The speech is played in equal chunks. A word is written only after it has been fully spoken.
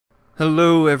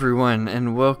Hello everyone,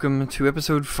 and welcome to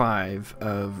episode 5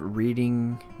 of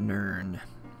Reading Nirn,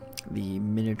 the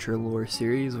miniature lore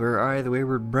series where I, the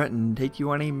Wayward Breton, take you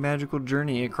on a magical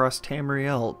journey across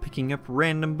Tamriel, picking up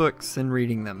random books and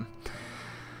reading them.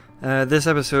 This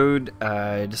episode,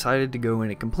 I decided to go in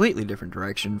a completely different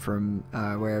direction from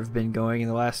where I've been going in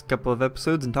the last couple of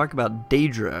episodes and talk about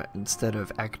Daedra instead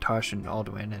of Akatosh and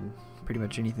Alduin and pretty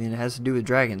much anything that has to do with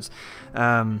dragons.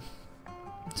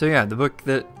 So yeah, the book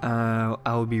that I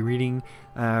will be reading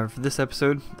for this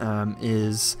episode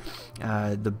is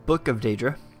the Book of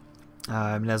Daedra.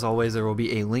 And as always, there will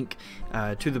be a link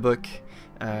to the book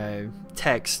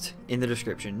text in the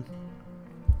description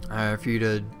for you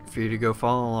to go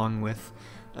follow along with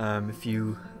if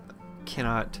you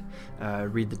cannot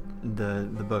read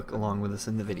the book along with us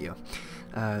in the video.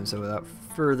 So without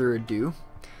further ado,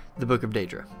 the Book of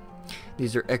Daedra.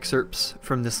 These are excerpts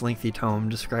from this lengthy tome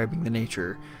describing the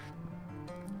nature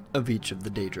of each of the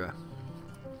Daedra.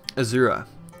 Azura,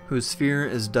 whose sphere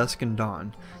is dusk and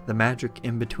dawn, the magic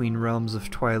in-between realms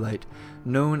of twilight,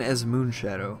 known as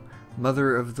Moonshadow,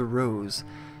 mother of the rose,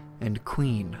 and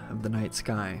queen of the night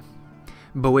sky.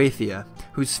 Boethia,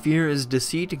 whose sphere is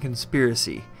deceit and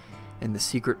conspiracy, and the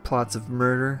secret plots of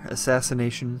murder,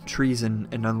 assassination, treason,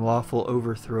 and unlawful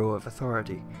overthrow of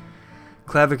authority.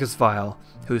 Clavicus Vile,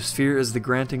 whose sphere is the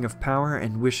granting of power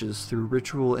and wishes through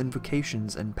ritual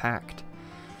invocations and pact.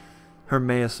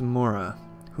 Hermaeus Mora,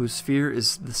 whose sphere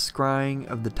is the scrying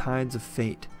of the tides of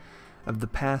fate, of the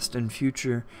past and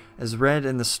future as read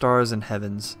in the stars and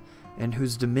heavens, and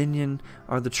whose dominion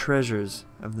are the treasures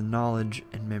of the knowledge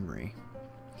and memory.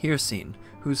 Hircine,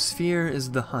 whose sphere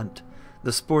is the hunt,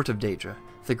 the sport of Daedra,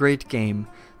 the great game,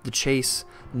 the chase,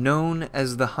 known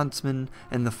as the huntsman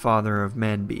and the father of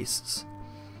man-beasts.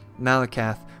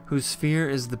 Malakath, whose sphere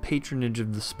is the patronage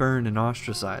of the spurned and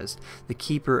ostracized, the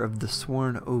keeper of the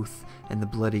sworn oath and the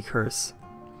bloody curse.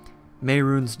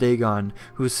 Mehrunes Dagon,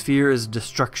 whose sphere is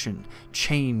destruction,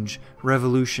 change,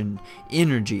 revolution,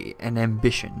 energy, and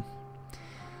ambition.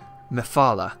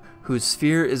 Mephala, whose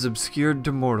sphere is obscured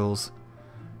to mortals,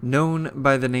 known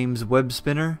by the names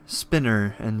Webspinner,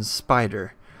 Spinner, and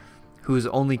Spider, whose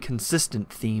only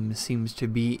consistent theme seems to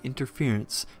be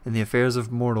interference in the affairs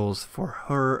of mortals for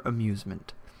her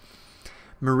amusement.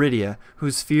 Meridia,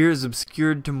 whose sphere is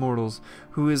obscured to mortals,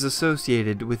 who is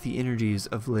associated with the energies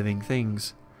of living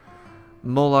things.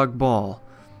 Molag Bal,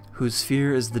 whose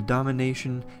sphere is the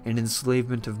domination and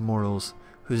enslavement of mortals,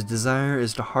 whose desire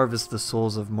is to harvest the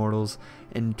souls of mortals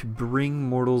and to bring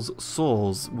mortals'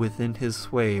 souls within his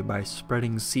sway by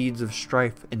spreading seeds of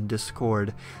strife and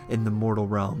discord in the mortal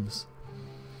realms.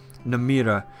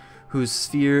 Namira, whose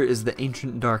sphere is the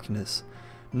ancient darkness,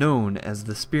 known as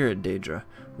the Spirit Daedra,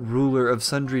 ruler of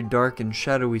sundry dark and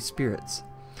shadowy spirits,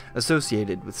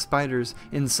 associated with spiders,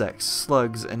 insects,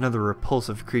 slugs, and other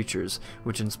repulsive creatures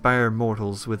which inspire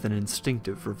mortals with an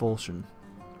instinctive revulsion.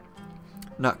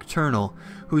 Nocturnal,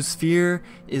 whose sphere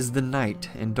is the night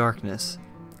and darkness,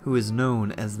 who is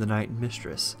known as the Night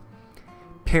Mistress.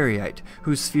 Periite,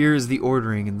 whose sphere is the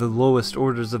ordering and the lowest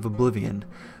orders of oblivion,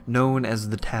 known as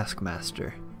the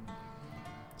Taskmaster.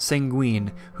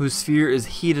 Sanguine, whose sphere is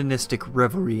hedonistic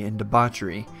revelry and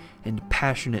debauchery, and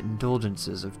passionate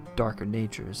indulgences of darker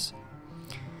natures.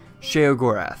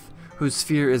 Sheogorath, whose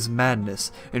sphere is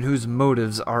madness, and whose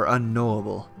motives are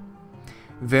unknowable.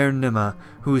 Vernima,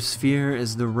 whose sphere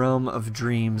is the realm of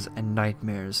dreams and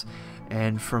nightmares,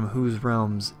 and from whose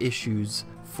realms issues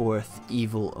forth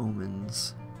evil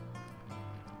omens.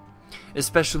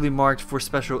 Especially marked for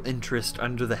special interest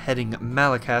under the heading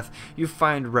Malakath, you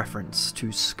find reference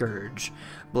to Scourge,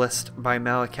 blessed by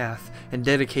Malakath and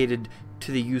dedicated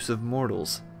to the use of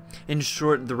mortals. In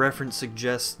short, the reference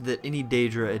suggests that any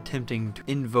Daedra attempting to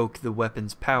invoke the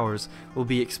weapon's powers will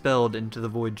be expelled into the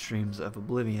void streams of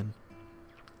oblivion.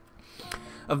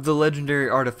 Of the legendary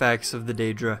artifacts of the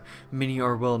Daedra, many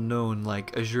are well known,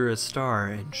 like Azura's Star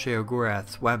and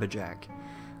Sheogorath's Wabbajack.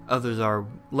 Others are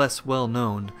less well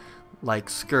known,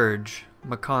 like Scourge,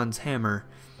 Makan's Hammer,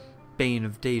 Bane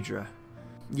of Daedra.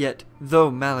 Yet, though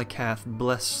Malakath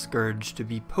blessed Scourge to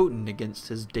be potent against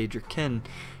his Daedric kin,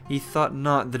 he thought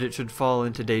not that it should fall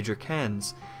into Daedric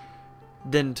hands,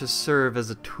 then to serve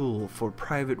as a tool for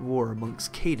private war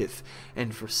amongst Caedith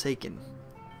and Forsaken.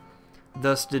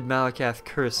 Thus did Malakath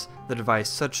curse the device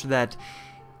such that,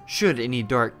 should any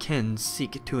dark kin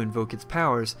seek to invoke its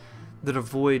powers, that a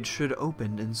void should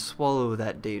open and swallow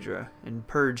that Daedra, and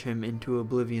purge him into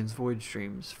oblivion's void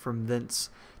streams, from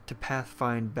thence to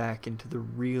pathfind back into the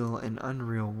real and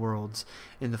unreal worlds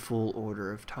in the full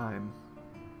order of time.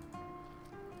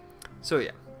 So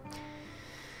yeah.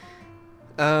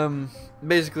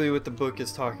 Basically what the book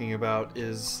is talking about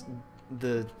is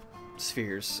the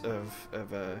spheres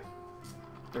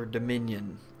or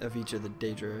dominion of each of the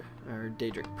Daedra or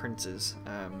Daedric princes.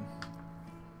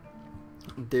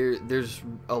 There's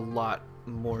a lot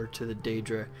more to the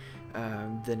Daedra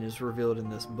than is revealed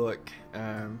in this book,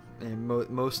 and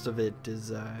most of it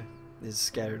is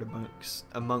scattered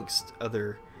amongst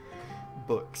other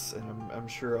books, and I'm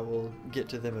sure I will get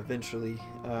to them eventually.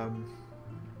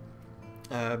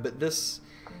 But this,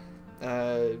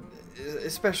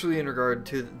 especially in regard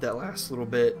to that last little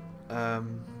bit,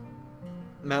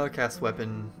 Malakath's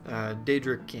weapon,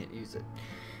 Daedra can't use it.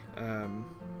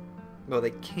 Well,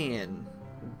 they can,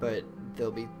 but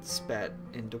they'll be spat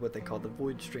into what they call the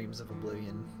void streams of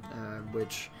oblivion,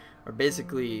 which are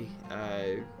basically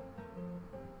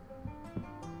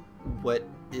what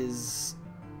is,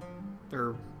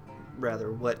 or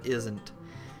rather what isn't,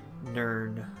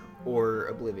 Nirn or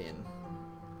oblivion.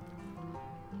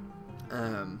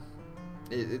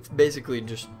 It's basically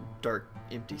just dark,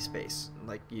 empty space.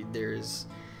 Like, there's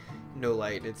no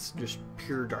light. It's just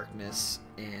pure darkness,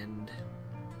 and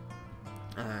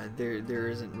there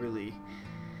isn't really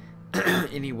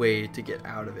any way to get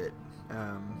out of it.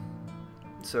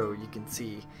 So you can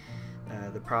see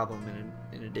the problem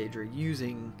in a Daedra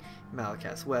using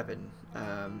Malakath's weapon.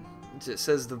 It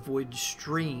says the void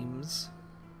streams,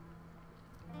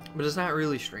 but it's not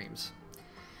really streams.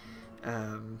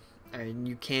 And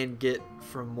you can get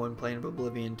from one plane of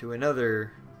oblivion to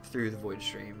another through the void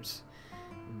streams,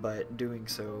 but doing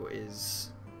so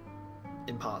is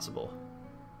impossible.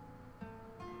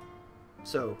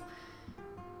 So,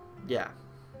 yeah,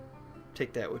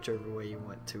 take that whichever way you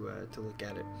want to look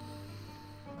at it.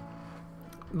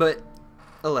 But,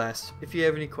 alas, if you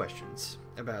have any questions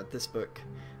about this book,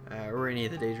 or any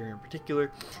of the Daedra in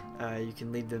particular, you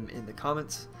can leave them in the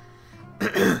comments.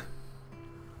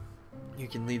 You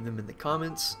can leave them in the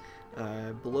comments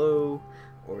below,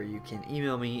 or you can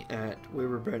email me at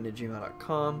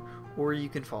waywardbretton@gmail.com, or you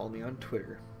can follow me on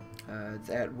Twitter. It's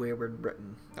at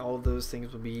waywardbretton. All of those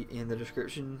things will be in the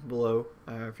description below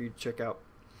for you to check out.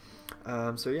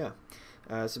 So yeah,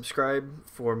 subscribe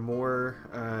for more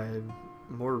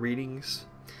readings.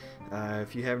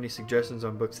 If you have any suggestions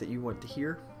on books that you want to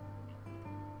hear,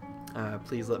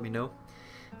 please let me know.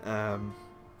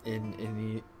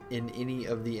 In any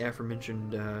of the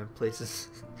aforementioned places.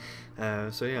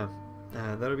 So yeah,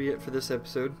 that'll be it for this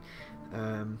episode.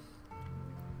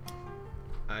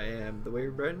 I am the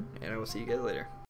Wayward Bretton, and I will see you guys later.